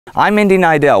I'm Indy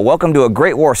Nidell. Welcome to a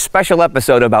Great War special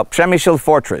episode about Przemyśl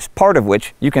Fortress, part of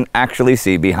which you can actually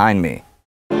see behind me.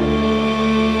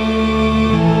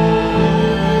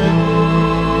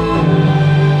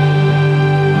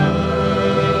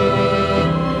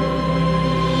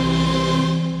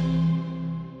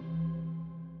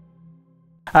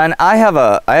 And I have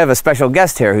a special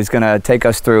guest here who's going to take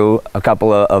us through a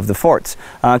couple of the forts.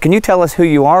 Can you tell us who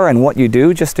you are and what you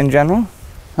do, just in general?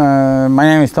 My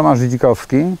name is Tomasz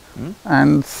Idzikowski,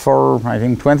 and for I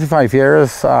think 25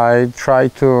 years I try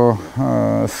to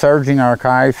search in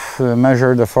archives,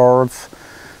 measure the forts,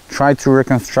 try to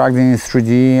reconstruct in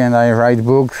 3D, and I write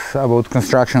books about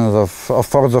constructions of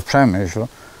forts of Przemyśl,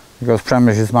 because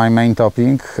Przemyśl is my main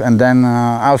topic, and then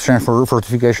Austrian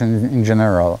fortification in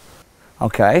general.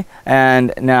 Okay,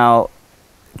 and now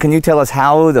can you tell us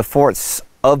how the forts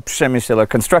of Przemyśl are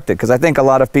constructed? Because I think a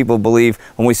lot of people believe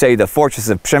when we say the fortress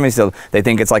of Przemyśl, they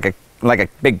think it's like a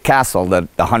big castle that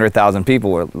 100,000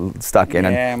 people were stuck in,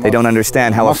 and they don't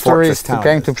understand how a fortress town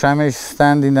came to Przemyśl,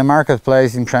 stand in the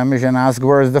marketplace in Przemyśl and ask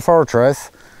where is the fortress.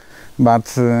 But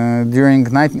during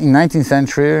in 19th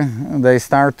century they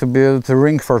start to build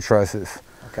ring fortresses.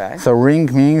 Okay. So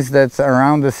ring means that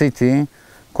around the city,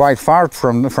 quite far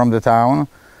from the town,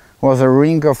 was a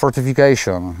ring of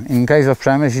fortification. In case of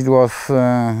Przemyśl, it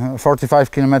was 45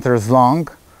 kilometers long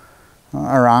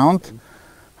around,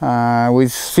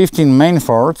 with 15 main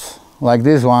forts, like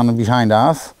this one behind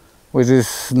us, which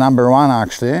is number 1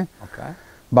 actually. Okay.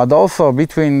 But also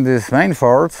between these main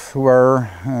forts were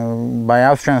by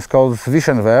Austrians called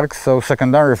Zwischenwerks, so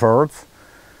secondary forts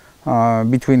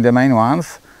between the main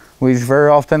ones, which very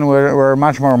often were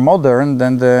much more modern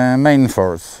than the main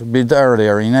forts, built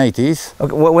earlier in 80s.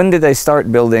 Okay, when did they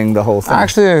start building the whole thing?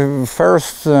 Actually,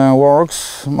 first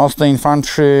works, mostly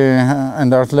infantry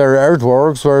and artillery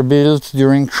earthworks, were built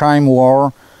during Crime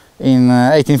War in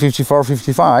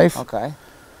 1854-55. Okay.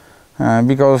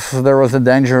 Because there was a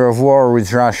danger of war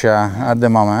with Russia at the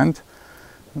moment.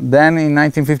 Then in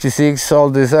 1956, all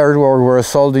these earthworks were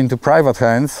sold into private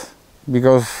hands,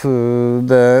 because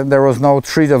there was no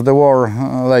treat of the war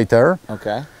later.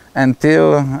 Okay.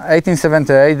 Until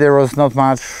 1878 there was not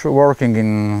much working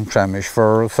in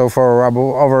Przemyśl, so for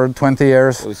over 20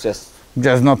 years it was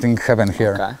just nothing happened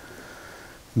here. Okay.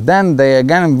 Then they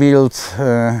again built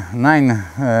 9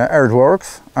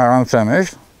 earthworks around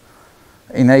Przemyśl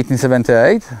in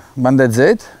 1878, but that's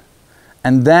it.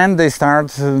 And then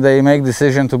they make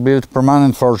decision to build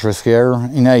permanent fortress here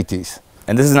in 80s.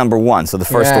 And this is number 1, so the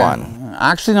first one.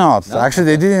 Actually not. No? Actually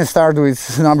they didn't start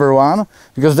with number 1,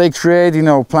 because they create,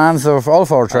 plans of all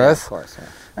fortress. Oh, yeah, of course, yeah.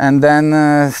 And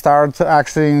then start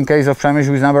actually in case of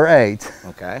Przemyśl with number 8.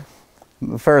 Okay.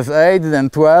 First 8, then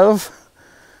 12,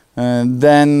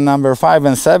 then number 5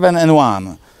 and 7 and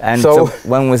 1. And so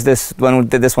when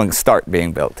did this one start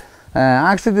being built?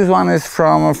 Actually this one is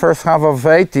from first half of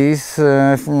 80s,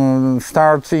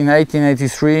 start in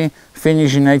 1883,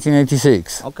 finish in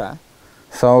 1886. Okay.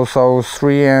 So a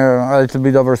little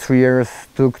bit over 3 years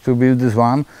took to build this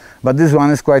one, but this one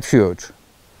is quite huge.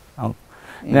 Oh.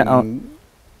 Now,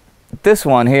 this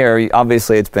one here,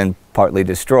 obviously it's been partly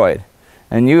destroyed.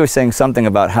 And you were saying something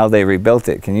about how they rebuilt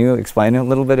it. Can you explain it a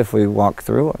little bit if we walk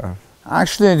through? Or?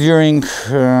 Actually, during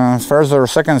first or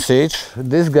second siege,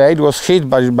 this gate was hit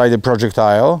by the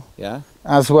projectile. Yeah.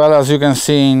 As well as you can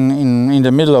see in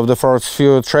the middle of the fort,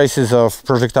 few traces of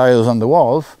projectiles on the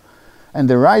walls. And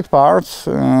the right part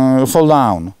fall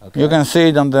down. Okay. You can see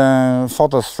it on the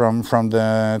photos from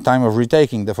the time of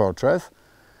retaking the fortress.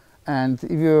 And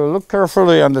if you look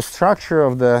carefully on the structure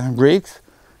of the bricks,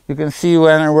 you can see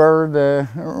where the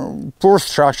poor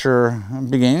structure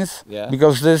begins. Yeah.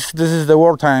 Because this is the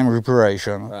wartime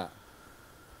reparation. Right.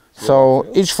 So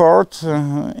each fort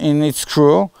in its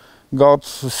crew got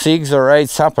 6 or 8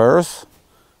 sappers,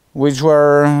 which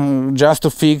were just to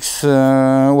fix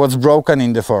what's broken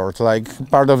in the fort, like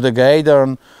part of the gate,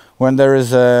 or when there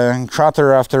is a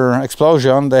crater after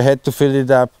explosion, they had to fill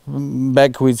it up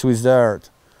back with the earth.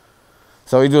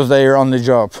 So it was their only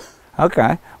job.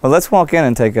 Okay. Well, let's walk in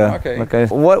and take a look at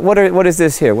it. What is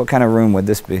this here? What kind of room would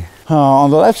this be? On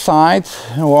the left side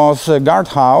was a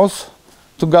guardhouse,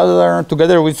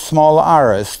 together with small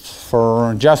arrest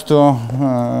for just to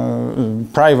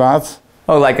privates.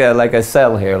 Oh, like a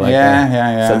cell here.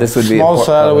 Yeah. So this would be small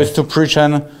cell with 2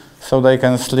 prison, so they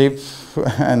can sleep,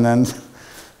 and then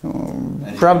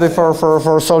probably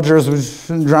for soldiers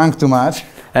who drank too much.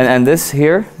 And this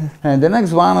here? And the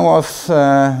next one was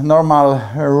normal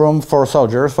room for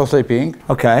soldiers for sleeping.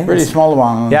 Okay. Pretty small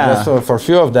one, just for a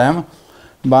few of them.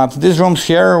 But these rooms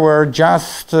here were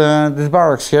just, these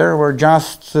barracks here were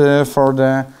just for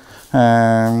the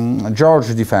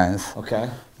George defense. Okay.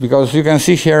 Because you can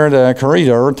see here the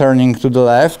corridor turning to the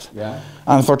left. Yeah.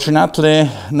 Unfortunately,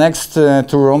 next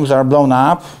two rooms are blown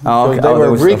up Oh, okay. because they there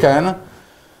were was bricken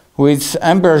with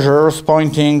embrasures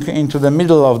pointing into the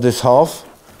middle of this half.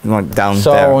 Went down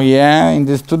So there. yeah, in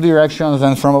these two directions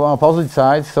and from opposite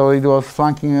sides. So it was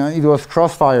flanking. It was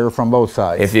crossfire from both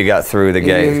sides. If you got through the If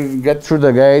gate, you get through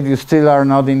the gate, you still are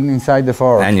not inside the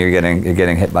fort. and you're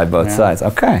getting hit by both Yeah. sides.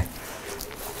 Okay.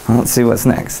 Well, let's see what's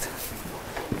next.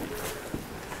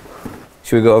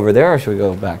 Should we go over there or should we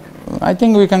go back? I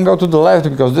think we can go to the left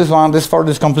because this fort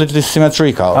is completely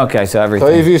symmetrical. Okay, so everything.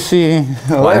 So if you see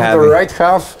left have or you? right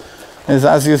half, is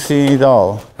as you see it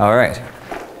all. All right.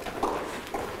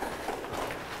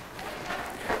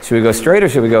 Should we go straight or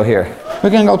should we go here? We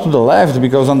can go to the left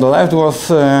because on the left was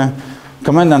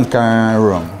commandant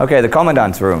room. Okay, the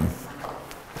commandant's room.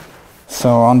 So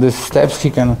on these steps he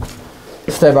can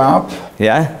step up.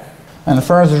 Yeah? And the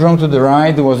first room to the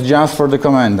right was just for the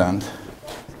commandant.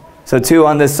 So two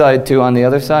on this side, two on the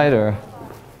other side, or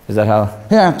is that how?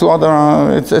 Yeah, two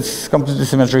other. It's completely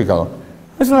symmetrical.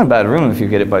 It's not a bad room if you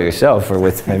get it by yourself or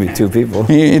with maybe two people.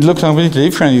 It looked completely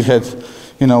different. You had,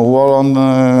 you know, wall on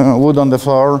wood on the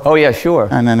floor. Oh yeah, sure.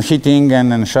 And then heating and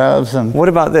then shelves and. What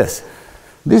about this?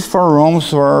 These four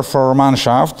rooms were for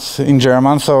Mannschaft in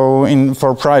German, so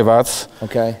for privates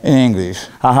Okay. in English.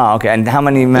 Aha, okay. And how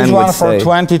many men This would one for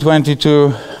say?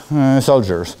 22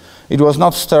 soldiers. It was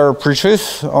not stair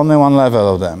breaches, only one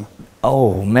level of them.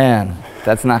 Oh man,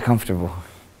 that's not comfortable.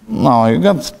 No, you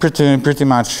got pretty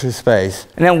much space.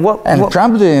 And then what? And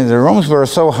probably the rooms were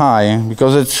so high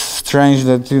because it's strange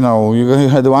that you know you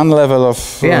had one level of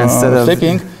instead of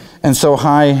sleeping and so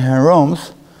high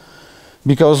rooms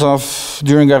because of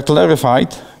during artillery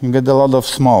fight you get a lot of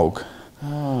smoke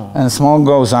and smoke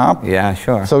goes up. Yeah,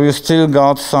 sure. So you still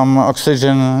got some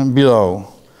oxygen below.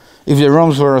 If the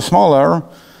rooms were smaller,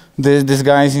 these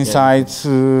guys inside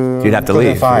You'd have to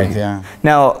leave. fight. Yeah.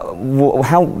 Now,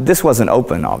 how this wasn't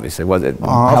open, obviously, was it?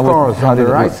 Of course. On the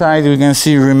right side, you can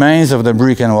see remains of the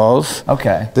brick and walls.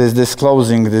 Okay. This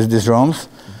closing these rooms.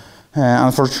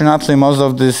 Unfortunately, most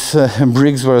of these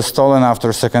bricks were stolen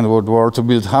after Second World War to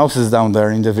build houses down there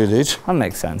in the village. That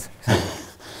makes sense.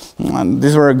 And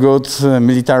these were good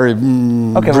military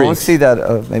Okay, bricks. well, let's see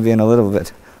that maybe in a little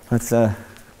bit. Let's.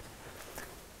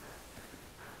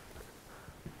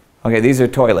 Okay, these are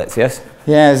toilets, yes?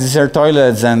 Yes, these are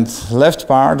toilets, and left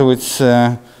part with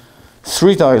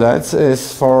 3 toilets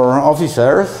is for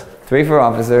officers. 3 for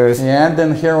officers. Yeah, and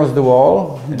then here was the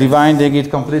wall, dividing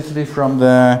it completely from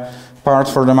the part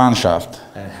for the Mannschaft.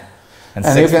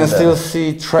 And you can still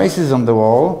see traces on the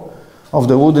wall of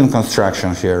the wooden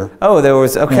construction here. Oh, there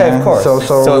was, okay, Yeah, of course.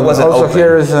 So it wasn't also open.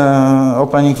 here is an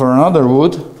opening for another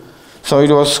wood, so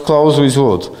it was closed with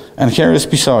wood. And here is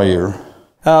Pisoir.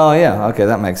 Oh, yeah, okay,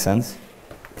 that makes sense.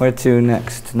 Where to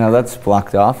next? No, that's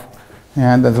blocked off.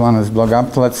 Yeah, that one is blocked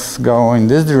up. Let's go in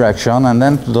this direction and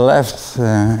then to the left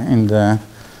in the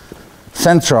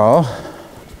central.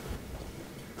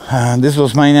 This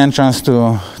was main entrance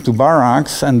to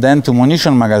barracks and then to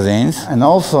munition magazines. And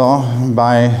also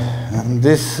by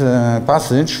this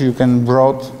passage you can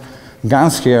brought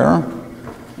guns here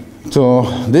to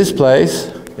this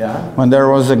place when there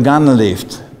was a gun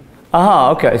lift.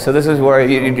 Aha, okay, so this is where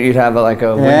you'd have like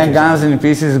a... Yeah, guns in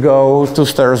pieces go 2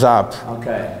 stairs up.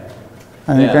 Okay.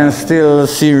 And you can still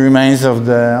see remains of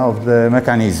the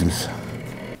mechanisms.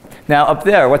 Now up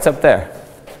there, what's up there?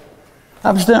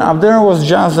 Up there was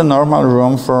just a normal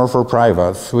room for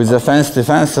privates with a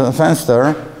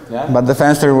fenster, but the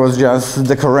fenster was just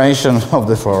decoration of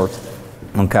the fort.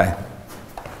 Okay.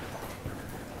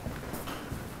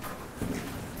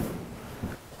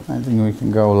 I think we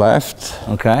can go left.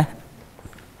 Okay.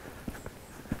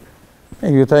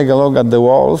 If you take a look at the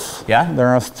walls, there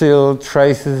are still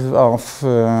traces of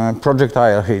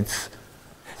projectile hits.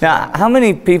 Now, how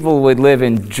many people would live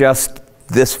in just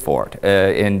this fort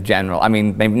in general? I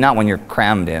mean, maybe not when you're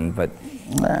crammed in, but...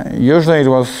 Usually it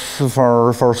was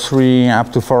for 3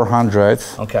 up to 400.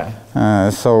 Okay.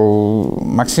 So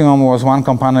maximum was 1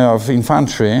 company of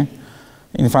infantry.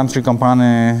 Infantry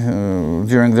company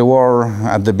during the war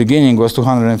at the beginning was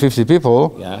 250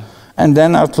 people. Yeah. And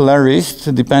then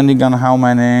artillerists, depending on how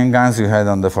many guns you had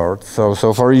on the fort. So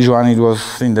for each one it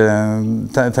was in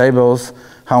the tables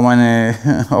how many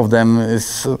of them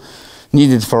is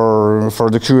needed for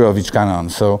the crew of each cannon.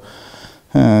 So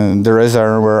the rest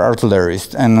were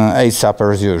artillerists and 8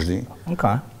 sappers usually.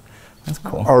 Okay, that's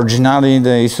cool. Originally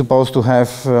they supposed to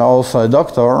have also a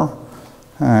doctor.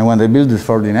 When they built this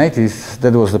fort in the 80s,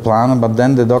 that was the plan, but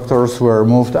then the doctors were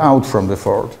moved out from the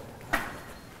fort.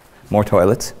 More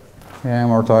toilets? Yeah,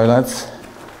 more toilets.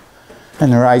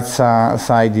 And right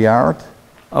side yard.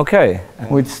 Okay.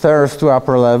 With stairs to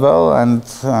upper level and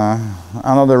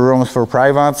another rooms for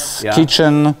privates, Yeah.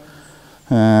 kitchen,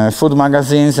 food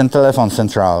magazines and telephone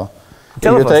central. If you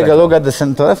Telephone take central. a look at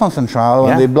the telephone central,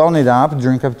 when Yeah. they blown it up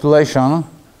during capitulation,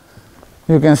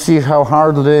 you can see how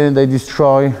hardly they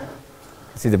destroy.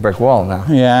 See the brick wall now.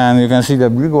 Yeah, and you can see the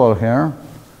brick wall here.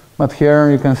 But here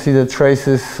you can see the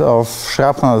traces of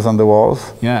shrapnels on the walls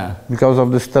Yeah. because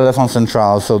of this telephone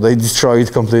central, so they destroy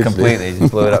it completely. Completely,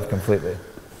 just blew it up completely.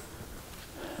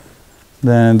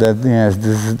 Then yes,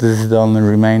 this is the only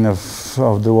remain of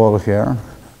the wall here.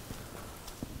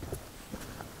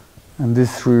 And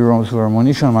these 3 rooms were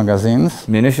munition magazines.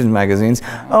 Munitions magazines.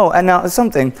 Oh, and now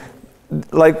something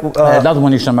like Not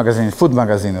munition magazines, food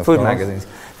magazine, of food course. magazines.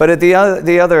 But at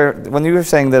the other, when you were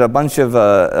saying that a bunch of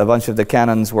the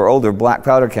cannons were older black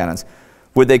powder cannons,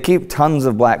 would they keep tons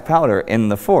of black powder in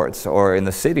the forts or in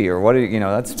the city, or what?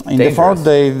 That's In dangerous. the fort,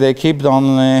 they keep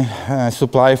only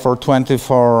supply for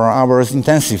 24 hours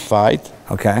intensive fight.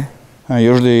 Okay.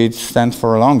 Usually it stands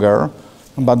for longer.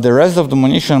 But the rest of the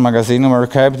munition magazine were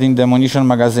kept in the munition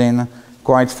magazine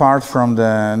quite far from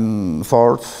the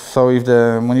fort. So if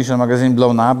the munition magazine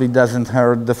blown up, it doesn't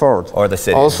hurt the fort. Or the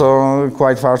city. Also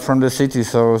quite far from the city,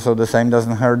 so the same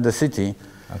doesn't hurt the city.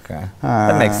 Okay.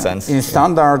 That makes sense. In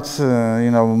standard,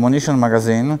 munition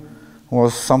magazine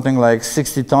was something like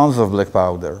 60 tons of black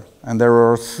powder, and there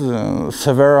were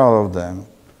several of them.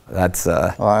 That's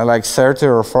Like 30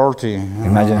 or 40.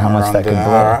 Imagine how much that could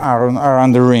blow. Are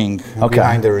on the ring, Okay.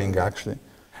 behind the ring actually.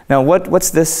 now. What's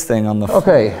this thing on the?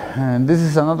 Okay, and this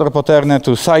is another poterne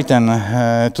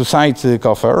to side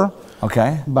coffer,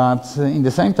 Okay. but in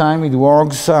the same time it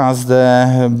works as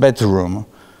the bedroom.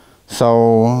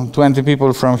 So 20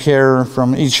 people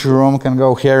from each room can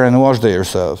go here and wash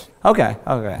themselves. Okay.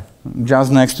 Okay.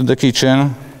 Just next to the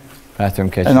kitchen. Bathroom,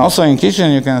 kitchen. And also in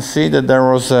kitchen you can see that there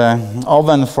was an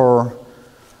oven for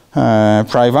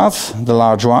privates, the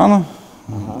large one.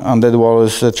 On that wall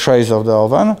is the trays of the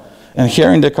oven. And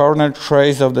here in the corner,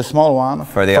 trays of the small one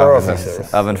for the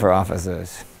officers. Oven for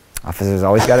officers. Officers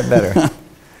always got it better.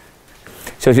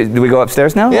 So do we go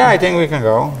upstairs now? Yeah, I think we can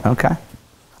go. Okay.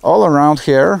 All around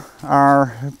here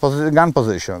are gun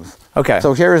positions. Okay.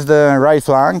 So here is the right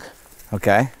flank.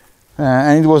 Okay.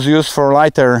 And it was used for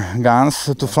lighter guns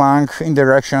to flank in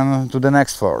direction to the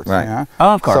next fort. Right. Yeah?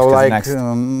 Oh, of course. So 'cause like next.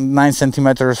 9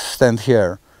 centimeters stand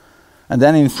here. And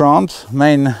then in front,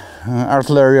 main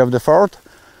artillery of the fort.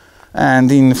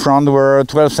 And in front were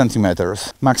 12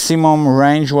 centimeters. Maximum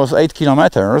range was 8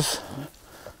 kilometers.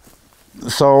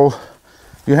 So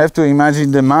you have to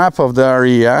imagine the map of the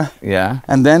area. Yeah.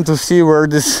 And then to see where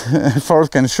this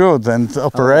fort can shoot and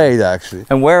operate actually.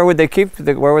 And where would they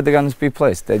where would the guns be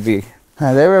placed? They'd be.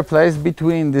 They were placed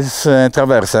between this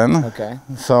traversen. Okay.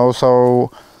 So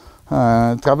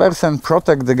traversen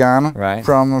protect the gun Right.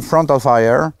 from frontal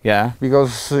fire, Yeah.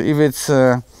 because if it's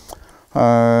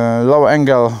low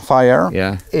angle fire,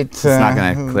 Yeah. it's not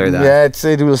gonna clear that.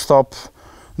 Yeah, it will stop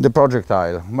the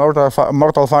projectile.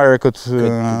 Mortal fire could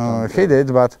hit it,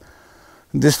 but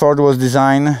this fort was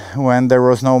designed when there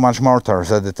was no much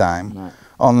mortars at the time. Right.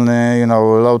 Only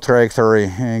low trajectory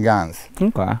guns.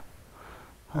 Okay.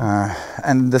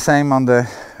 And the same on the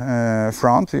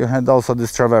front. You had also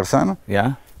this traversen,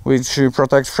 Yeah. which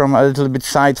protects from a little bit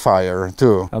side fire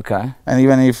too. Okay. And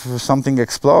even if something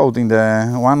explodes in the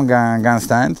one gun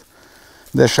stand,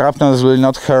 the shrapnels will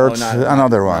not hurt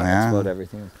another one. Yeah. Explode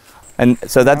everything. And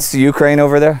so that's Ukraine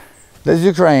over there? That's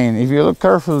Ukraine. If you look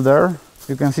carefully there,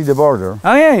 you can see the border.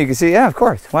 Oh yeah, you can see. Yeah, of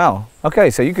course. Wow. Okay,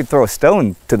 so you could throw a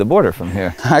stone to the border from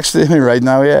here. Actually, right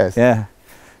now, yes. Yeah.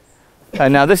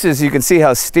 And now this is, you can see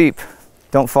how steep.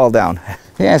 Don't fall down.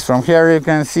 Yes, from here you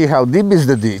can see how deep is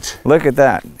the ditch. Look at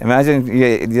that. Imagine,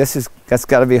 that's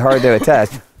got to be hard to attach.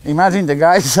 Imagine the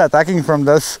guys attacking from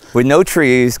this. With no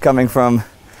trees coming from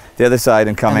the other side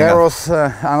and coming And there up. was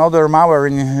another mower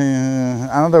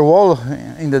another wall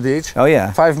in the ditch. Oh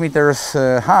yeah. 5 meters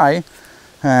high.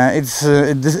 It's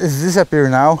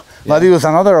disappeared now, but it was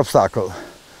another obstacle.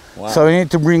 Wow. So you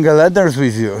need to bring ladders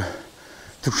with you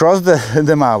to cross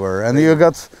the mower, and you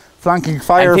got flanking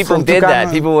fire And people from did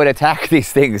that. People would attack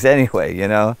these things anyway, you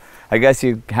know. I guess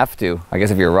you have to. I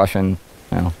guess if you're Russian,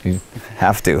 you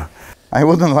have to. I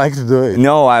wouldn't like to do it.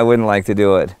 No, I wouldn't like to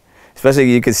do it.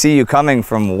 Especially you could see you coming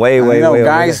from way Guys over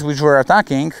there. which were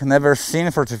attacking never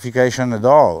seen fortification at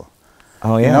all.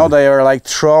 Oh yeah. You know, they were like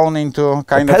thrown into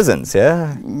kind of peasants,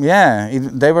 yeah. Yeah,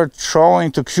 they were thrown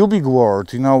into cubic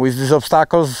world, with these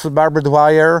obstacles, barbed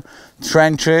wire,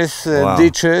 trenches, Wow.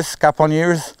 ditches,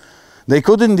 caponiers. They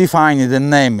couldn't define it and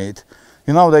name it.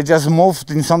 You know, they just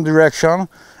moved in some direction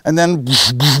and then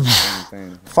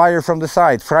fire from the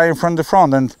side, fire from the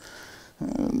front, and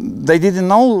they didn't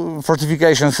know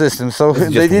fortification system, so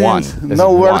they didn't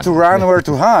know where to run, where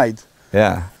to hide.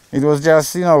 Yeah. It was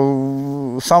just, you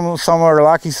know, some were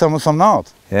lucky, some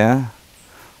not. Yeah.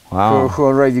 Wow. Who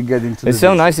already get into It's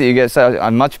so nice that you get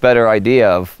a much better idea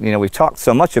of, you know, we've talked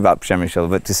so much about Przemyśl,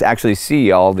 but to actually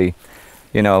see all the,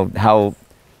 you know, how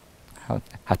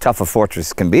tough a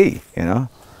fortress can be, you know?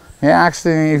 Yeah,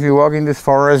 actually, if you walk in this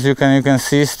forest, you can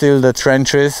see still the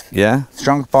trenches. Yeah.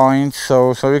 Strong points,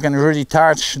 so you can really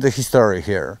touch the history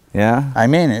here. Yeah. I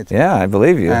mean it. Yeah, I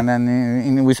believe you. And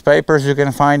then with papers, you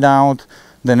can find out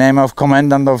the name of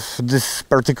commandant of this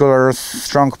particular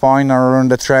strong point or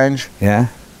the trench. Yeah.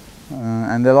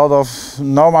 And a lot of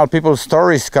normal people's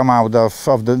stories come out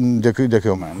of the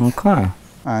document. Okay.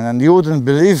 And you wouldn't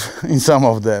believe in some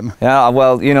of them. Yeah,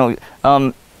 well, you know,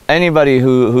 anybody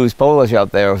who's Polish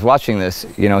out there who's watching this,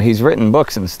 you know, he's written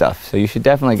books and stuff, so you should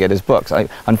definitely get his books.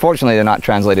 Unfortunately, they're not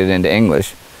translated into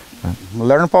English.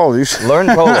 Learn Polish. Learn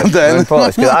Polish. Learn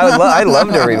Polish, because I'd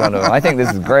love to read one of them. I think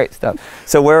this is great stuff.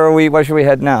 So where should we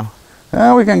head now?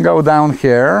 We can go down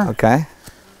here. Okay.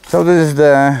 So this is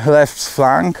the left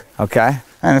flank. Okay.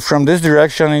 And from this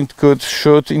direction it could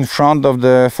shoot in front of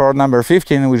the fort number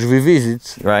 15, which we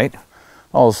visit. Right.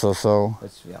 Also, so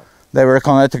they were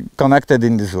connected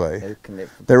in this way.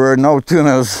 There were no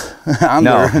tunnels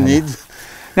underneath,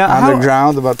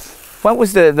 underground, but... What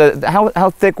was how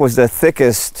thick was the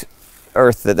thickest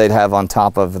earth that they'd have on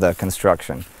top of the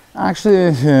construction?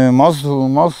 Actually, most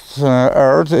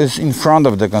earth is in front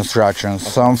of the construction.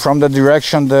 So from the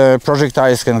direction the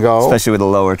projectiles can go. Especially with a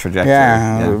lower trajectory.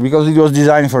 Yeah, because it was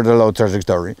designed for the low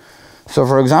trajectory. So,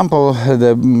 for example,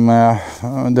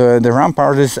 the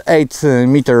rampart is 8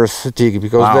 meters thick,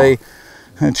 because they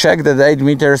checked that 8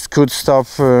 meters could stop,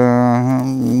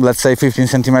 let's say, 15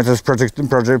 centimeters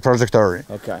trajectory.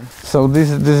 Okay. So this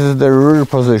is the rear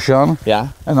position. Yeah.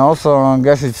 And also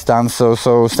Gashit stand, so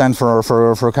stand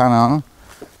for cannon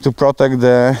to protect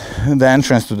the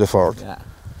entrance to the fort. Yeah.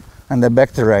 And the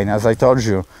back terrain, as I told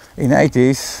you, in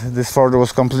 80s this fort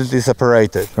was completely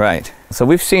separated. Right. So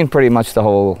we've seen pretty much the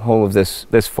whole of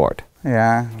this fort.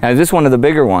 Yeah. And is this one of the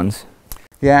bigger ones?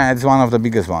 Yeah, it's one of the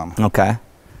biggest ones. Okay.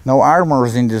 No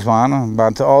armors in this one,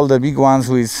 but all the big ones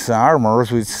with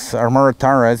armors, with armored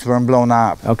turrets, were blown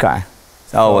up. Okay.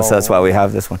 Oh, well, so that's why we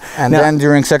have this one. And then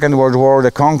during Second World War, the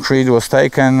concrete was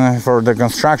taken for the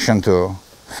construction too.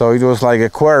 So it was like a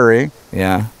quarry.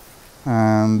 Yeah.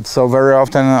 And so very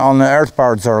often only earth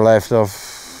parts are left of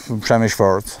Przemyśl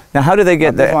forts. Now, how do they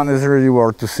get there? This one is really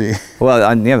worth to see. Well,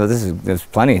 yeah, but there's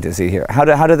plenty to see here.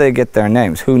 How do they get their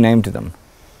names? Who named them?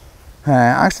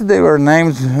 Actually, they were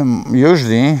named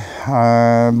usually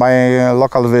by a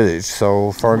local village.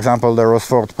 So, for example, there was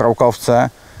Fort Prałkowce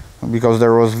because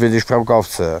there was village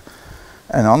Prałkowce.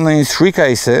 And only in 3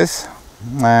 cases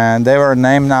they were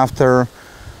named after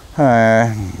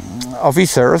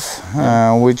officers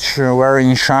which were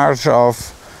in charge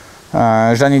of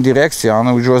Żeni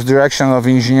Direction, which was direction of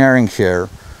engineering here.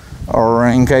 Or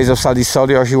in case of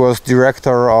Salisolio, he was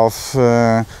director of,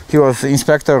 he was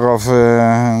inspector of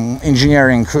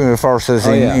engineering forces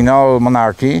in all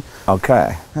monarchy.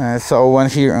 Okay. So when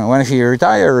he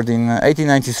retired in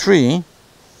 1893,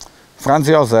 Franz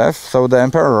Josef, so the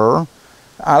emperor,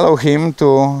 allowed him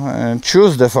to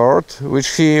choose the fort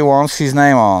which he wants his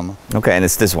name on. Okay, and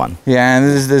it's this one. Yeah, and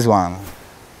this is this one.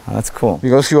 Oh, that's cool.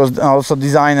 Because he was also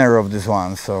designer of this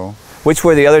one, so. Which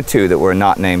were the other 2 that were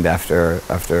not named after?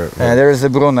 There is a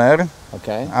Brunner.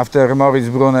 Okay. After Moritz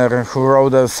Brunner, who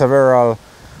wrote several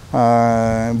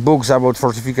books about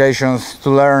fortifications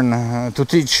to learn, to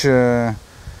teach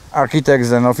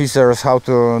architects and officers how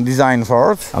to design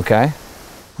forts. Okay.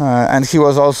 And he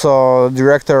was also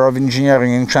director of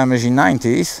engineering in Przemyśl in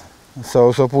 90s,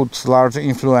 so put large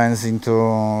influence into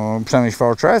Przemyśl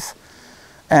fortress.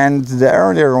 And the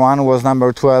earlier one was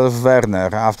number 12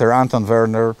 Werner, after Anton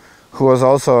Werner, who was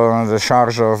also in the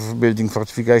charge of building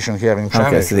fortification here in Przemyśl.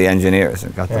 Okay, so the engineers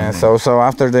got them. Yeah, so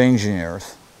after the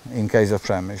engineers, in case of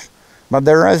Przemyśl. But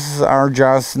the rest are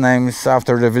just names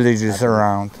after the villages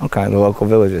around. Okay, the local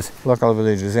villages. Local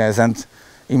villages, yes. And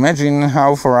imagine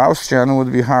how for Austrian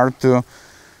would be hard to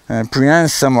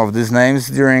pronounce some of these names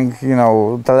during, you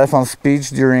know, telephone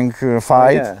speech, during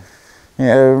fight. Oh,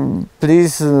 yeah.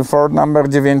 Please, fort number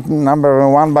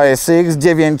 1/6,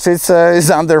 Dziewięcice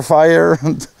is under fire.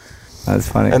 That's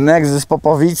funny. And next is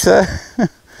Popovice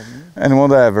and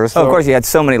whatever. So, of course, you had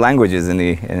so many languages in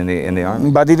the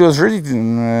army. But it was really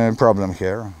a problem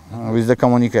here with the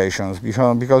communications,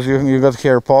 because you got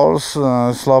here Poles,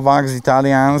 Slovaks,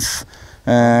 Italians,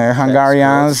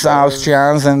 Hungarians,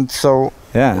 Austrians, and so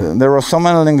there were so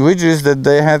many languages that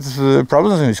they had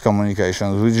problems with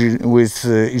communication with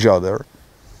each other.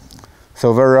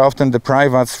 So very often the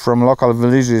privates from local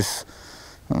villages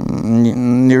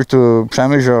near to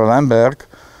Przemyśl or Lemberg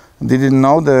didn't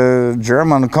know the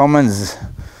German commands,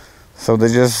 so they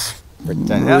just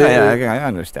I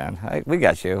understand. We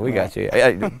got you. We got you.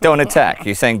 Don't attack.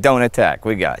 You're saying don't attack.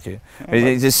 We got you.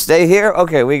 Just stay here.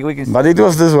 Okay, we can. But it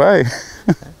was this way.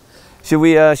 Should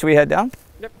we head down?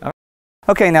 Yep.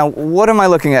 Okay. Now, what am I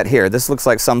looking at here? This looks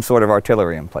like some sort of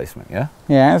artillery emplacement. Yeah.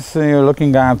 Yes, you're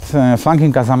looking at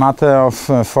flanking casamate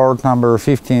of fort number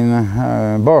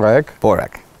 15, Borek.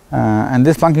 Borek. And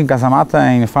this flanking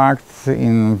casamate, in fact,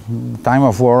 in time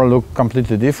of war, looked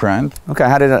completely different. Okay.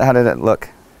 How did it look?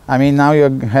 I mean, now you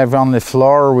have on the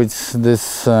floor with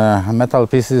this metal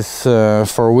pieces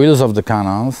for wheels of the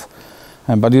cannons,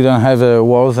 but you don't have the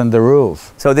walls and the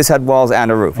roof. So this had walls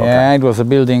and a roof. Okay. Yeah, it was a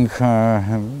building.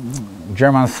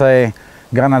 Germans say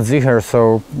Granatsicher,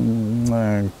 so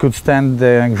could stand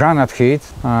the granite hit.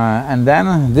 And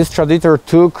then this Traditor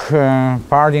took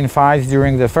part in fights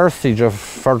during the first siege of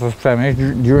Fort of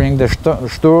Przemyśl, during the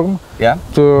Sturm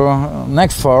to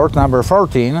next fort, number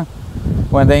 14.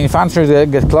 When the infantry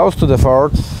get close to the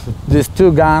fort, these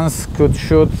two guns could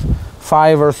shoot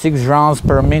 5 or 6 rounds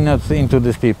per minute into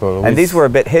these people. And these were a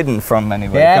bit hidden from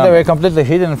anybody. Yeah, coming. they were completely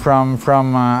hidden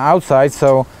from outside,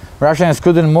 so Russians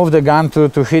couldn't move the gun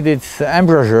to hit its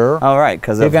embrasure. Oh, right,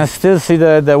 because you can still see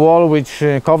the wall which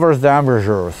covers the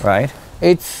embrasures. Right.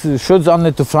 It shoots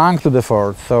only to flank to the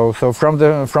fort, so from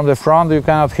the front you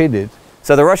cannot hit it.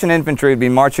 So the Russian infantry would be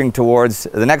marching towards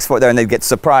the next fort there, and they'd get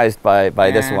surprised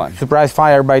by this one. Surprise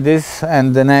fire by this,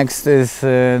 and the next is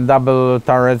double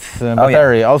turrets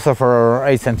battery, also for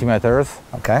 8 centimeters.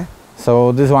 Okay.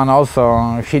 So this one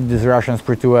also hit these Russians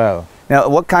pretty well. Now,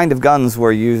 what kind of guns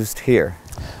were used here?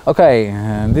 Okay,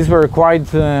 these were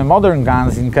quite modern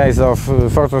guns in case of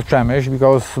Fort of Przemyśl,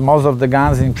 because most of the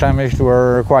guns in Przemyśl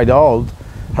were quite old,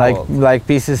 like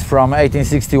pieces from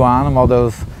 1861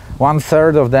 models.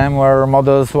 1/3 of them were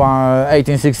models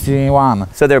 1861.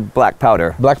 So they're black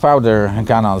powder? Black powder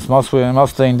cannons,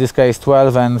 mostly in this case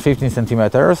 12 and 15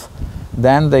 centimeters.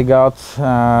 Then they got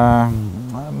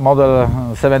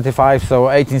model 75, so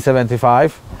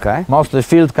 1875. Okay. Mostly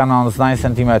field cannons, 9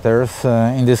 centimeters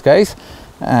in this case,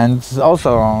 and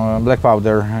also black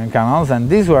powder cannons. And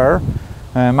these were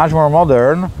much more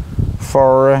modern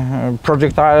for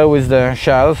projectile with the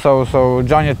shell, so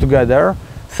joined together.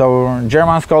 So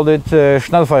Germans called it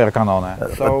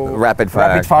Schnellfeuerkanone, so rapid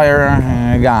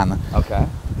fire gun. Okay.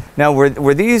 Now,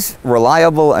 were these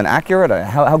reliable and accurate?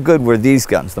 How good were these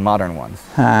guns, the modern ones?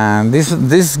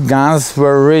 These guns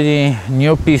were really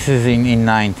new pieces in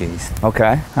 90s.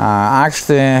 Okay.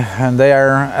 Actually, they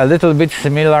are a little bit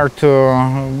similar to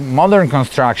modern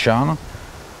construction.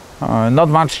 Not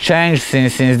much changed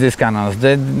since these cannons.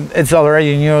 It's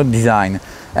already new design,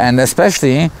 and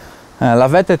especially.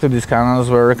 Lavette to these cannons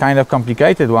were a kind of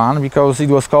complicated one because it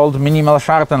was called minimal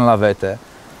Scharten lavette.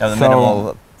 The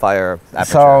minimal fire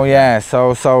aperture. So yeah,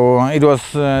 so it was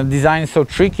designed so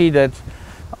tricky that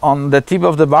on the tip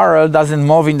of the barrel doesn't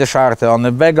move in the Scharte, on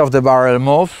the back of the barrel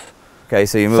moves. Okay,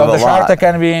 so you move a lot. So the Scharte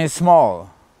can be small.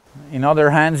 In other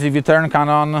hands, if you turn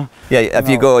cannon... Yeah, if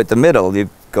you go at the middle, you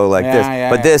go like this.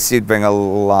 But this, you'd bring a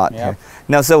lot. Yeah.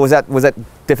 Now, so was that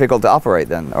difficult to operate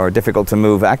then, or difficult to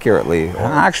move accurately?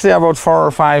 Actually, about 4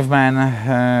 or 5 men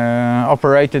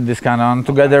operated this cannon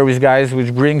together with guys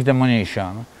which bring the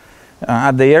munition.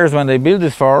 At the years when they built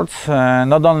these forts,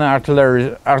 not only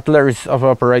artillerists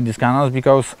operate these cannons,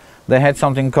 because they had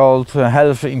something called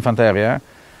health infanterie.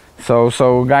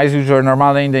 So guys which were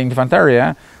normally in the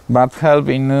infanterie, but help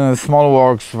in small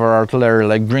works for artillery,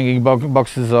 like bringing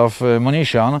boxes of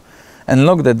munition. And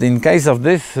look, that in case of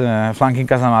this flanking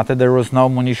casamate, there was no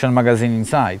munition magazine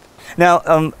inside. Now,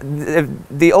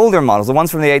 the older models, the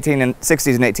ones from the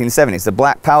 1860s and 1870s, the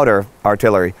black powder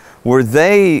artillery, were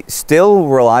they still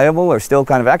reliable or still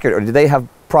kind of accurate, or did they have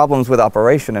problems with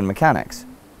operation and mechanics?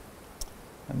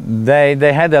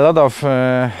 They had a lot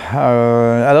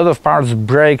of parts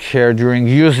break here during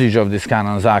usage of these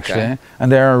cannons, actually,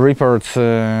 and there are reports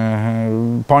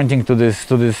pointing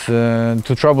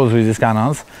to troubles with these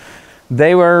cannons.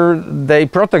 They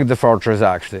protect the fortress,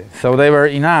 actually, so they were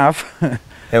enough.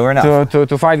 They were enough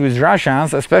to fight with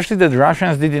Russians, especially that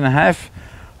Russians didn't have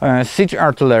siege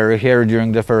artillery here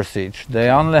during the first siege. They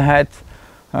only had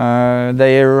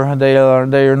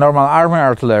their normal army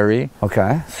artillery.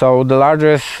 Okay. So the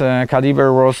largest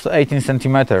caliber was 18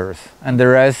 centimeters, and the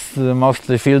rest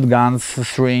mostly field guns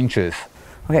 3 inches.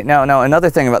 Okay, now another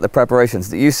thing about the preparations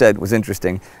that you said was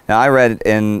interesting. Now I read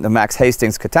in the Max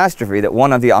Hastings catastrophe that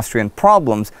one of the Austrian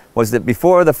problems was that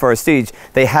before the first siege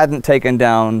they hadn't taken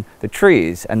down the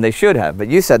trees, and they should have, but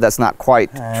you said that's not quite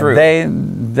true.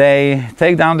 They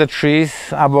take down the trees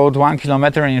about 1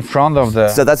 kilometer in front of the...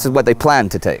 So that's what they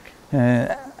planned to take?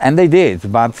 And they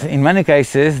did, but in many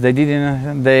cases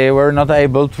they were not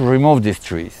able to remove these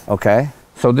trees. Okay.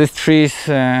 So these trees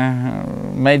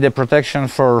made the protection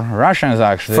for Russians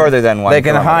actually. Further than 1 They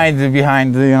can kilometer. hide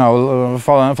behind, you know,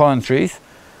 fallen trees.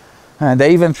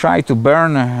 They even tried to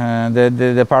burn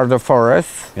the part of forest.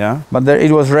 Yeah. But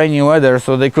it was rainy weather,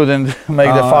 so they couldn't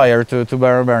make the fire to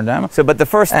burn them. So, but the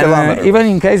first kilometer. Even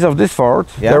in case of this fort,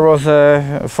 yeah, there was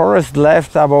a forest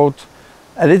left about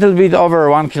a little bit over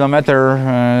 1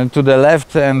 kilometer to the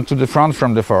left and to the front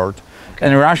from the fort.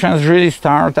 And Russians really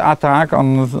start attack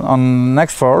on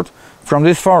next fort from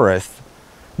this forest,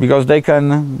 because they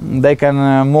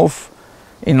can move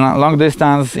in long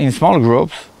distance in small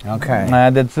groups. Okay.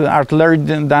 That artillery,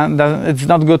 it's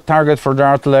not good target for the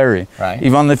artillery. Right.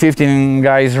 If only 15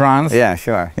 guys runs, yeah,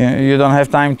 sure, you don't have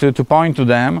time to point to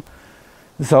them.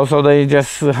 So they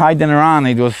just hide and run.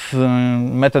 It was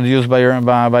method used by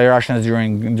Russians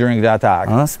during the attack.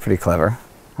 Oh, that's pretty clever.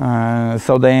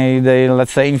 So they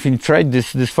let's say infiltrate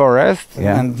this forest,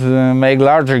 yeah, and make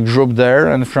larger group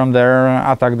there, and from there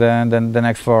attack the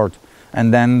next fort,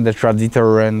 and then the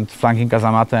Traditor and flanking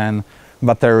casamata and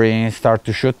battery start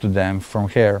to shoot to them from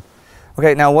here.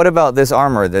 Okay, now what about this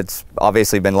armor that's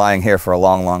obviously been lying here for a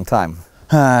long time?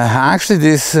 Actually,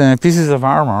 these pieces of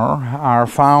armor are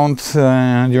found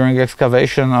during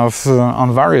excavation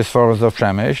on various forts of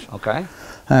Przemyśl. Okay.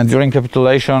 During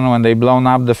capitulation, when they blown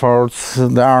up the forts,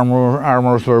 the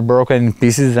armors were broken in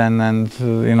pieces and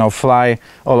you know, fly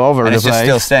all over the place. And it's just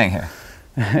still staying here.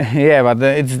 Yeah, but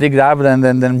it's digged up and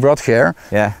then brought here.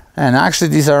 Yeah. And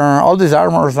actually, all these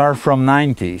armors are from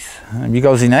 90s,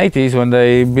 because in 80s, when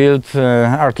they built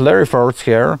artillery forts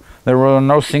here, there were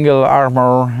no single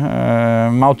armor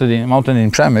mounted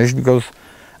in Przemyśl, because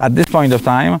at this point of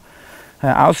time,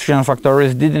 Austrian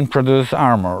factories didn't produce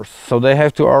armors, so they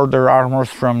have to order armors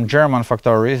from German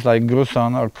factories like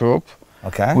Gruson or Krupp,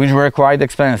 okay, which were quite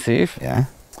expensive. Yeah.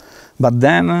 But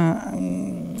then,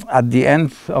 at the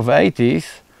end of 80s,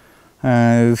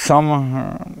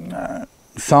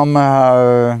 some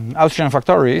Austrian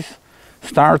factories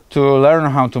start to learn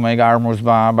how to make armors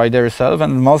by themselves,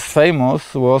 and most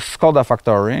famous was Skoda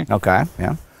factory. Okay,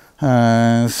 yeah.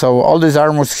 So all these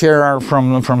armors here are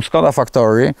from Skoda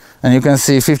factory, and you can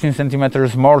see 15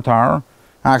 centimeters mortar.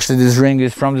 Actually, this ring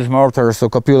is from this mortar, so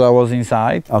copula was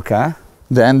inside. Okay.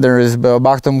 Then there is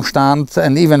Beobachtungsstand,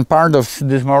 and even part of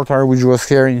this mortar which was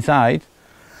here inside.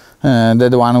 The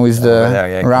one with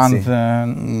the round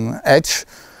edge.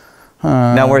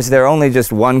 Now, was there only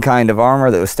just one kind of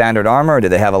armor that was standard armor, or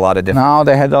did they have a lot of different? No,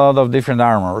 they had a lot of different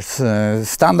armors.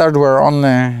 Standard were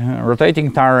only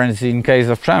rotating turrets in case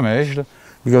of Przemyśl,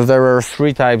 because there were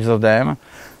 3 types of them.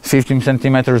 15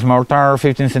 centimeters mortar,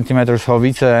 15 centimeters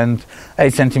howice, and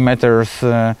 8 centimeters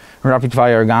rapid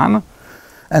fire gun.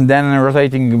 And then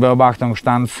rotating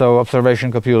Beobachtungsstand, so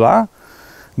observation copula.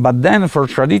 But then for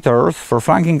Traditors, for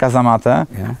flanking casamata,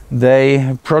 yeah,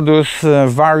 they produce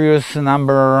various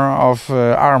number of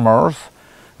armors,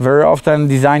 very often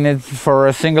designed for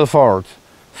a single fort.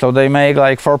 So they make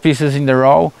like 4 pieces in a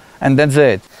row, and that's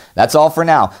it. That's all for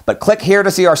now, but click here to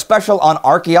see our special on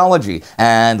archaeology,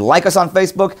 and like us on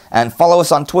Facebook and follow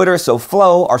us on Twitter so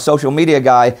Flo, our social media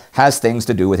guy, has things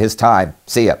to do with his time.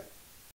 See ya.